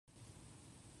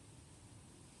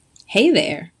Hey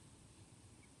there!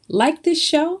 Like this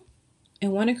show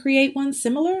and want to create one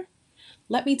similar?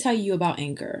 Let me tell you about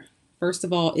Anchor. First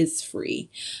of all, it's free.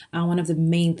 One of the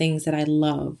main things that I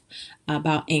love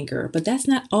about Anchor, but that's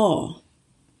not all.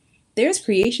 There's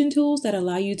creation tools that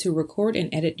allow you to record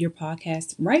and edit your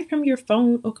podcast right from your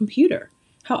phone or computer.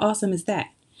 How awesome is that?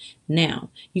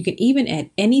 Now, you can even add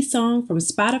any song from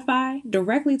Spotify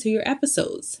directly to your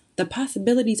episodes. The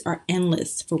possibilities are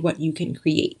endless for what you can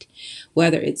create.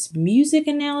 Whether it's music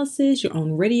analysis, your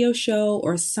own radio show,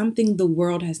 or something the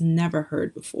world has never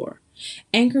heard before.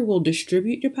 Anchor will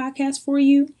distribute your podcast for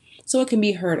you so it can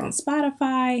be heard on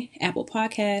Spotify, Apple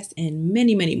Podcasts, and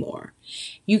many, many more.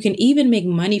 You can even make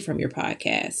money from your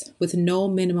podcast with no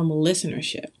minimum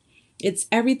listenership. It's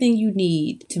everything you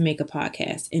need to make a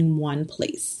podcast in one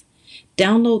place.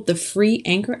 Download the free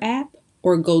Anchor app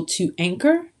or go to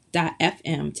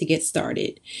anchor.fm to get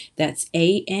started. That's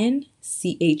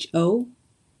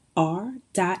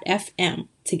ANCHOR.FM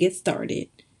to get started.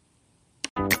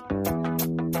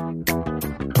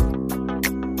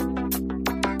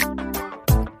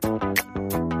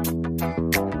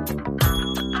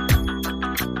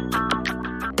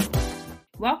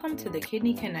 Welcome to the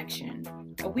Kidney Connection,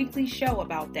 a weekly show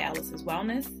about Dallas's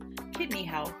wellness, kidney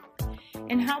health,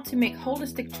 and how to make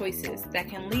holistic choices that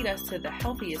can lead us to the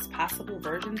healthiest possible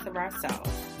versions of ourselves.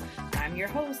 I'm your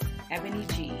host, Ebony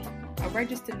G, a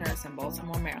registered nurse in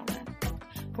Baltimore, Maryland.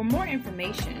 For more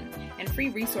information and free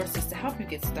resources to help you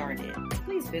get started,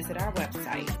 please visit our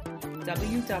website,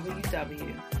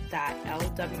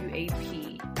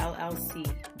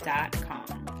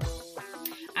 www.lwapllc.com.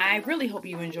 I really hope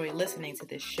you enjoy listening to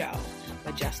this show,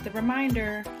 but just a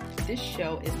reminder, this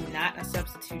show is not a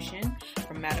substitution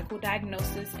for medical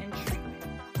diagnosis and treatment.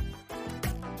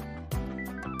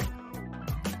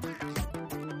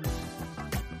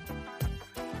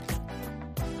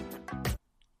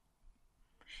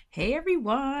 Hey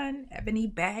everyone, Ebony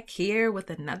back here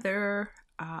with another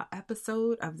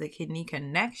episode of the Kidney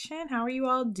Connection. How are you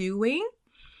all doing?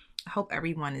 I hope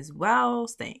everyone is well,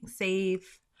 staying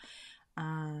safe.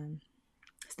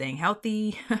 Staying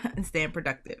healthy and staying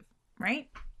productive, right?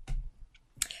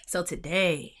 So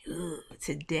today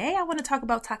I want to talk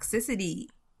about toxicity.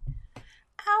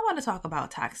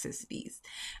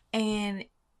 And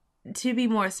to be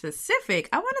more specific,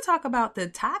 I want to talk about the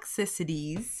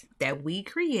toxicities that we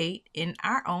create in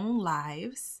our own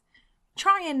lives,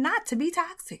 trying not to be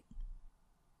toxic.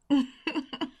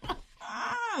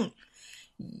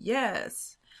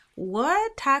 Yes.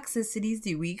 What toxicities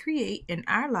do we create in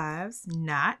our lives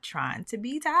not trying to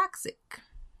be toxic?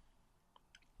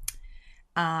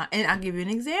 And I'll give you an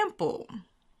example.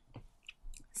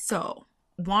 So,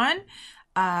 one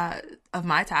of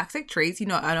my toxic traits,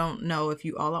 I don't know if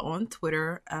you all are on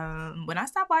Twitter. When I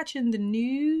stopped watching the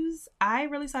news, I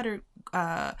really started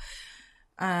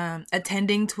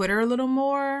attending Twitter a little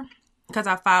more because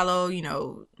I follow,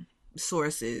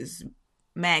 sources,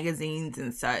 magazines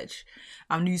and such,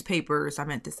 newspapers, I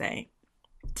meant to say,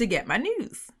 to get my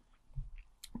news.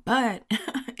 But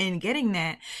in getting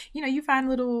that, you find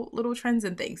little trends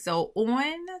and things. So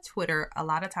on Twitter, a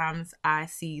lot of times I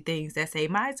see things that say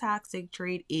my toxic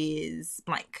trait is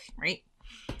blank, right?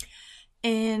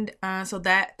 And so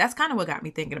that's kind of what got me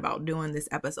thinking about doing this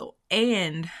episode,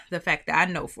 and the fact that I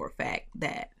know for a fact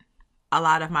that a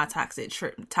lot of my toxic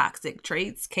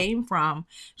traits came from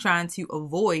trying to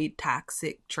avoid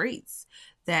toxic traits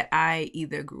that I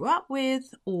either grew up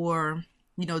with or,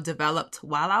 developed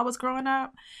while I was growing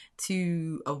up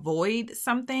to avoid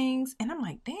some things. And I'm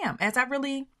like, damn, as I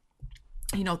really,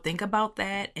 think about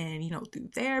that and,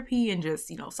 through therapy and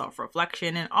just,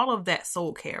 self-reflection and all of that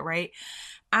soul care, right?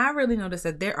 I really noticed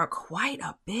that there are quite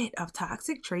a bit of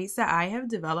toxic traits that I have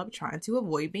developed trying to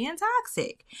avoid being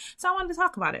toxic. So I wanted to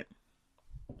talk about it.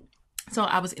 So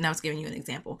I was giving you an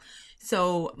example.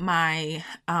 So my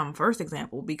first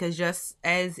example, because just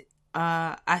as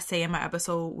I say in my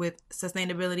episode with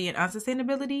sustainability and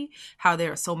unsustainability, how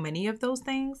there are so many of those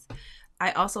things,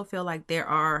 I also feel like there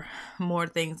are more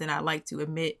things than I like to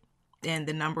admit, and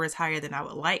the number is higher than I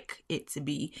would like it to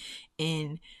be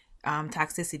in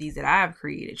toxicities that I've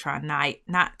created, trying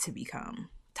not to become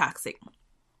toxic.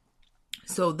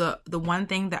 So the one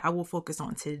thing that I will focus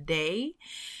on today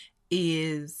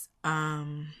is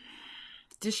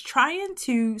just trying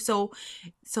to so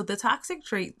the toxic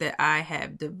trait that I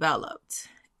have developed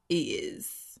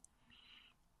is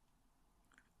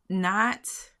not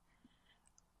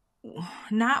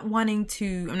wanting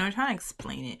to, I'm not trying to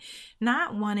explain it,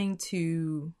 not wanting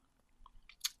to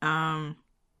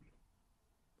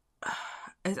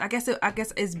I guess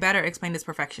it's better explained as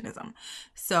perfectionism.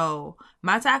 So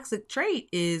my toxic trait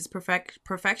is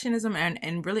perfectionism,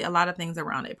 and really a lot of things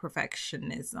around it: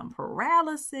 perfectionism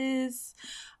paralysis,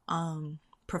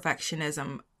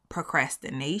 perfectionism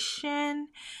procrastination.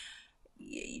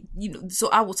 So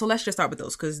let's just start with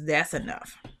those, because that's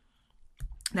enough.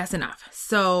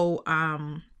 So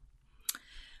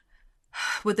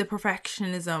with the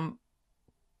perfectionism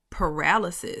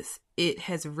paralysis, it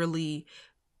has really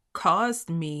caused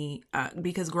me,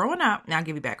 because growing up, now I'll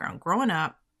give you background. Growing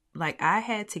up, like, I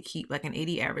had to keep like an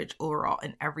 80 average overall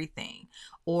in everything,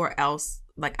 or else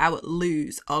like I would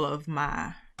lose all of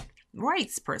my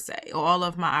rights per se, or all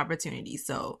of my opportunities.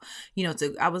 So,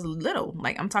 I was little,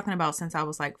 like I'm talking about since I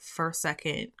was like first,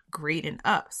 second grade and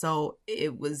up. So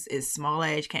it was as small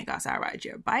as can't go outside, ride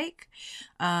your bike,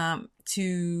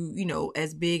 to,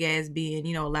 as big as being,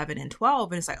 11 and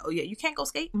 12. And it's like, oh yeah, you can't go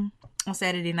skating on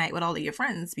Saturday night with all of your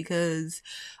friends, because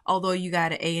although you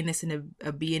got an A in this and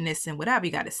a B in this and whatever,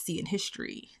 you got a C in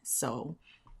history. So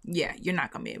yeah, you're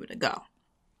not going to be able to go.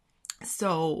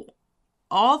 So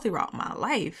all throughout my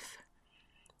life,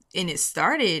 and it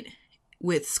started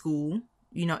with school,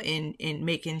 in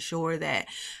making sure that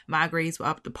my grades were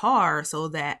up to par so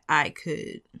that I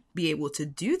could be able to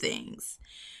do things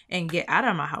and get out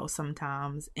of my house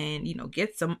sometimes and,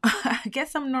 get some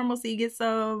normalcy, get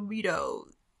some,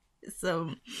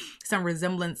 some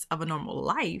resemblance of a normal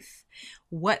life.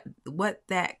 What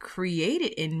that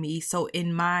created in me. So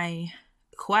in my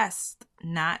quest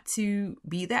not to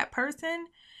be that person,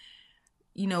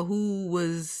 who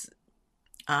was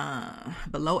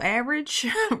below average,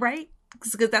 right?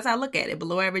 Because that's how I look at it: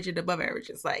 below average and above average.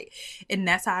 It's like, and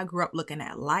that's how I grew up looking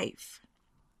at life.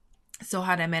 So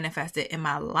how that manifested in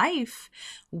my life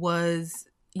was,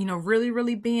 really,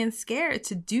 really being scared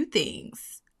to do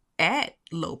things at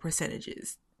low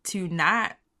percentages, to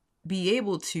not be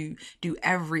able to do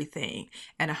everything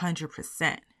at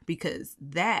 100%, because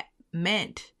that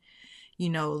meant,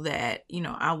 that,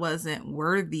 I wasn't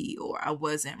worthy, or I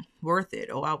wasn't worth it,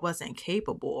 or I wasn't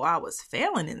capable, or I was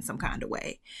failing in some kind of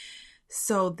way.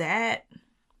 So that,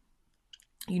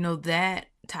 that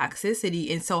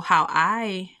toxicity. And so how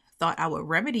I thought I would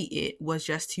remedy it was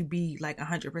just to be like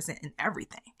 100% in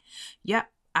everything. Yep.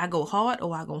 I go hard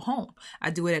or I go home. I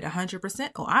do it at 100%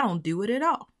 or I don't do it at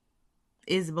all.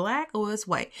 It's black or it's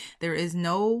white. There was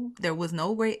no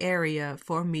gray area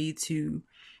for me to,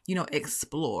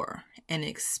 explore and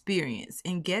experience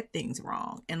and get things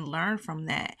wrong and learn from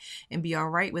that and be all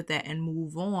right with that and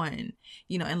move on,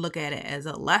 and look at it as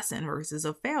a lesson versus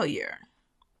a failure.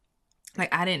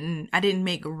 Like I didn't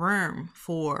make room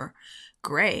for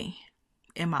gray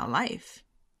in my life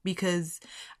because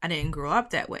I didn't grow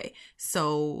up that way.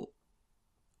 So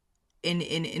and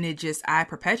it just, I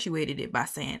perpetuated it by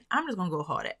saying, I'm just going to go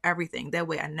hard at everything. That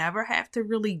way I never have to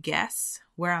really guess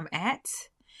where I'm at,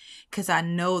 because I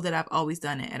know that I've always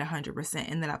done it at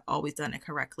 100% and that I've always done it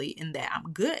correctly and that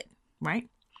I'm good, right?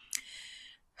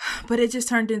 But it just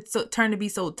turned to be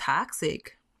so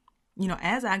toxic,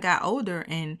 as I got older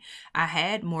and I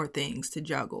had more things to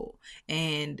juggle,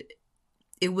 and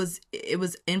it was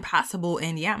impossible.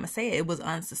 And yeah, I'm gonna say it was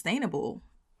unsustainable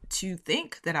to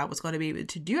think that I was going to be able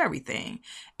to do everything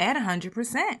at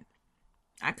 100%.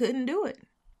 I couldn't do it.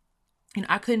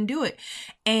 I couldn't do it.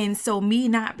 And so me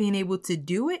not being able to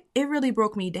do it, it really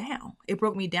broke me down. It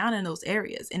broke me down in those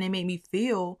areas. And it made me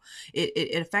feel,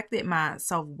 it affected my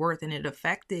self-worth, and it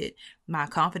affected my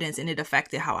confidence, and it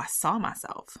affected how I saw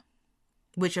myself,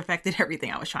 which affected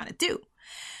everything I was trying to do.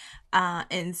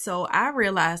 And so I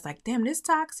realized, like, damn, this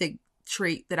toxic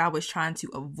trait that I was trying to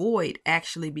avoid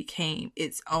actually became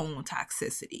its own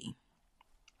toxicity.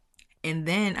 And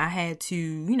then I had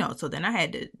to, so then I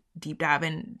had to deep dive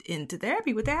into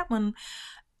therapy with that one,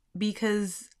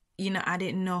 because, I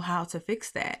didn't know how to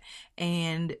fix that.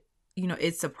 And,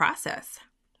 it's a process,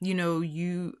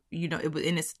 and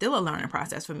it's still a learning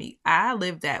process for me. I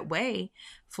lived that way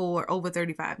for over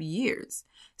 35 years.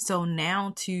 So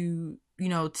now to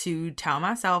tell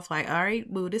myself, like, all right,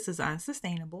 well, this is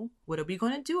unsustainable. What are we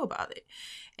going to do about it?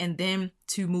 And then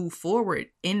to move forward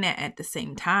in that at the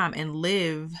same time and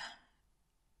live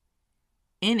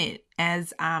in it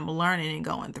as I'm learning and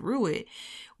going through it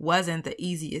wasn't the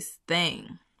easiest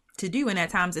thing to do. And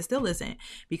at times it still isn't,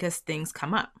 because things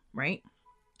come up, right?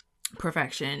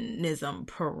 Perfectionism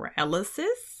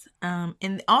paralysis.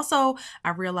 And also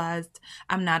I realized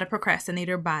I'm not a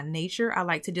procrastinator by nature. I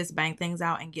like to just bang things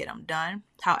out and get them done.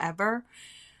 However,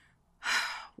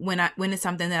 when it's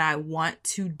something that I want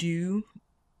to do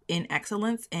in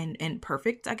excellence and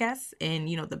perfect, I guess, and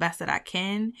the best that I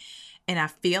can, and I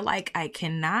feel like I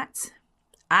cannot,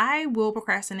 I will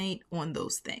procrastinate on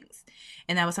those things.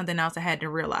 And that was something else I had to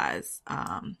realize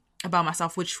about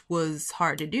myself, which was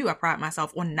hard to do. I pride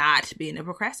myself on not being a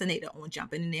procrastinator, on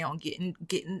jumping in there, on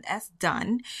getting us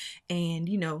done, and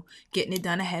getting it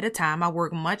done ahead of time. I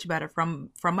work much better from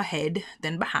ahead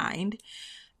than behind,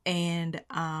 and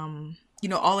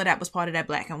all of that was part of that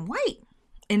black and white.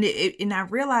 And and I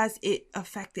realized it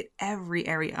affected every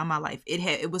area of my life.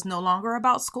 It was no longer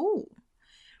about school.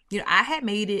 I had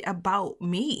made it about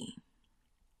me.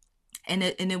 And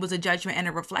it was a judgment and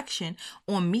a reflection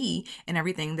on me and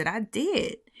everything that I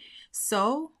did.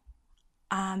 So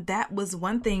that was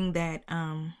one thing that,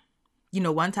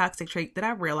 one toxic trait that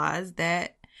I realized,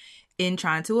 that in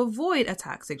trying to avoid a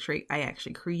toxic trait, I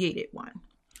actually created one.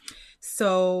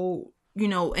 So,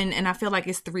 and I feel like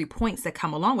it's 3 points that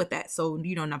come along with that. So,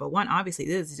 number one, obviously,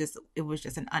 it was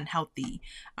just an unhealthy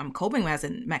coping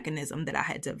mechanism that I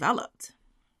had developed.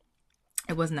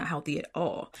 It was not healthy at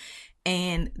all.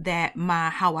 And that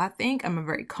how I think, I'm a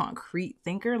very concrete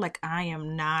thinker. Like,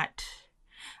 I'm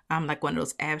like one of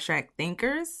those abstract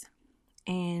thinkers.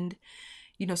 And,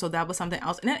 so that was something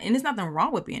else. And there's nothing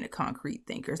wrong with being a concrete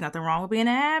thinker. There's nothing wrong with being an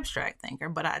abstract thinker.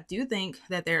 But I do think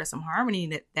that there is some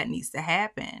harmony that needs to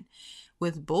happen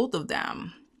with both of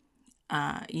them,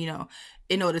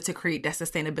 in order to create that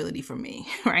sustainability for me,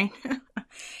 right?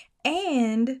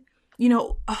 And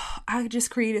I just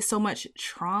created so much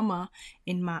trauma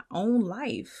in my own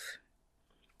life,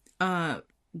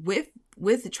 with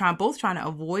both trying to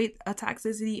avoid a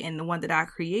toxicity and the one that I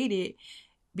created,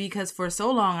 because for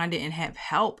so long I didn't have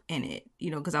help in it,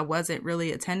 because I wasn't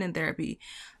really attending therapy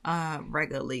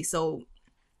regularly. So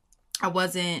I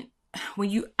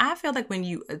feel like when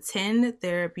you attend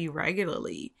therapy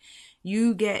regularly,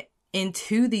 you get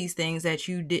into these things that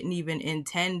you didn't even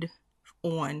intend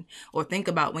on or think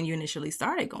about when you initially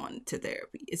started going to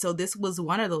therapy. So this was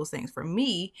one of those things for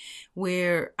me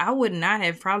where I would not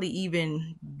have probably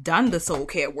even done the soul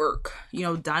care work,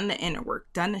 done the inner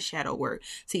work, done the shadow work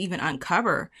to even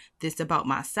uncover this about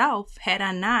myself, had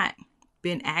I not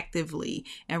been actively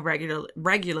and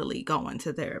regularly going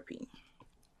to therapy.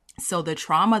 So the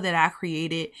trauma that I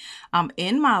created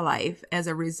in my life as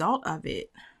a result of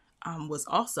it was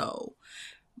also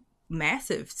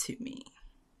massive to me.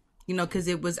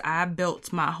 Because I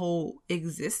built my whole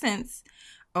existence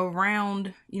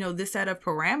around, this set of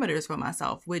parameters for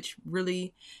myself, which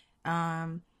really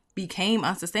became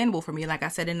unsustainable for me. Like I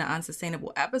said in the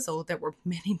unsustainable episode, there were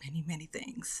many, many, many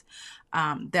things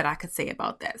that I could say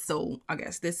about that. So I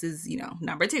guess this is,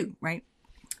 number 2, right?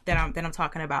 That I'm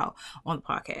talking about on the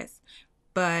podcast.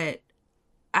 But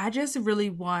I just really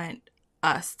want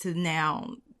us to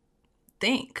now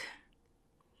think,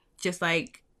 just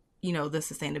like, the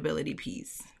sustainability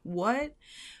piece. What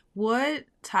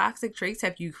toxic traits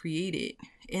have you created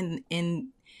in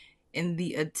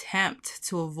the attempt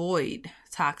to avoid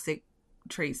toxic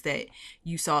traits that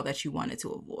you saw that you wanted to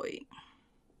avoid?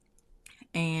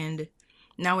 And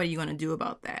now what are you going to do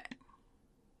about that?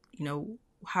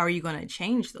 How are you going to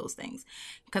change those things?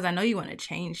 Because I know you want to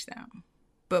change them,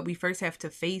 but we first have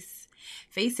to face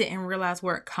it and realize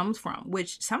where it comes from,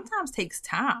 which sometimes takes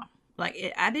time.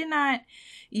 Like, I did not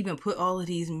even put all of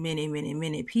these many, many,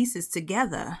 many pieces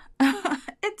together.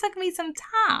 It took me some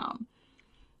time,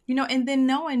 and then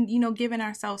knowing, giving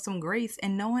ourselves some grace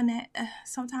and knowing that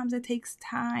sometimes it takes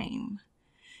time.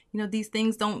 These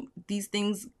things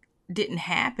didn't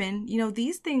happen.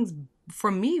 These things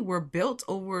for me were built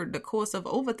over the course of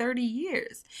over 30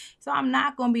 years. So I'm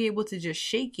not going to be able to just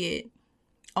shake it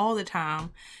all the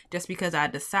time just because I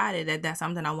decided that that's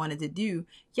something I wanted to do.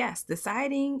 Yes,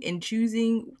 deciding and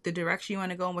choosing the direction you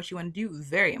want to go and what you want to do,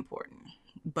 very important.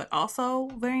 But also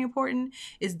very important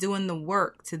is doing the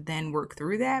work to then work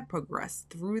through that, progress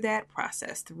through that,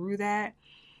 process through that,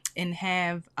 and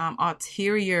have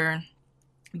ulterior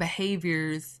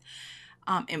behaviors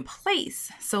in place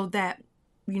so that,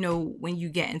 when you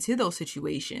get into those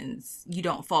situations, you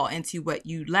don't fall into what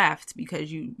you left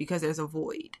because there's a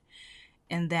void.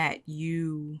 And that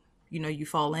you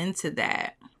fall into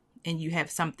that and you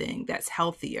have something that's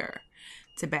healthier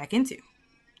to back into,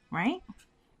 right?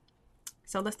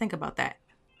 So let's think about that.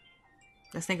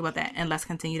 And let's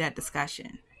continue that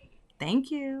discussion.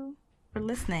 Thank you for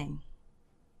listening.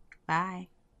 Bye.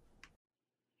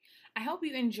 I hope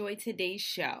you enjoyed today's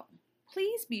show.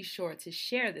 Please be sure to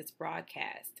share this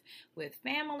broadcast with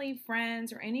family,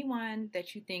 friends, or anyone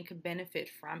that you think could benefit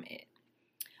from it.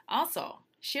 Also,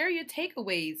 share your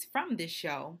takeaways from this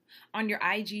show on your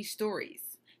IG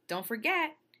stories. Don't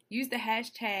forget, use the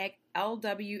hashtag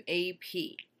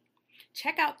LWAP.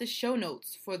 Check out the show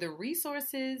notes for the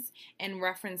resources and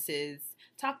references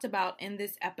talked about in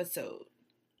this episode.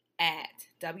 at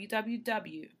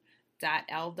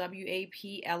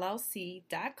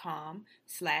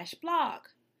www.lwapllc.com/blog.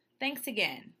 Thanks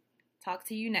again. Talk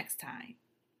to you next time.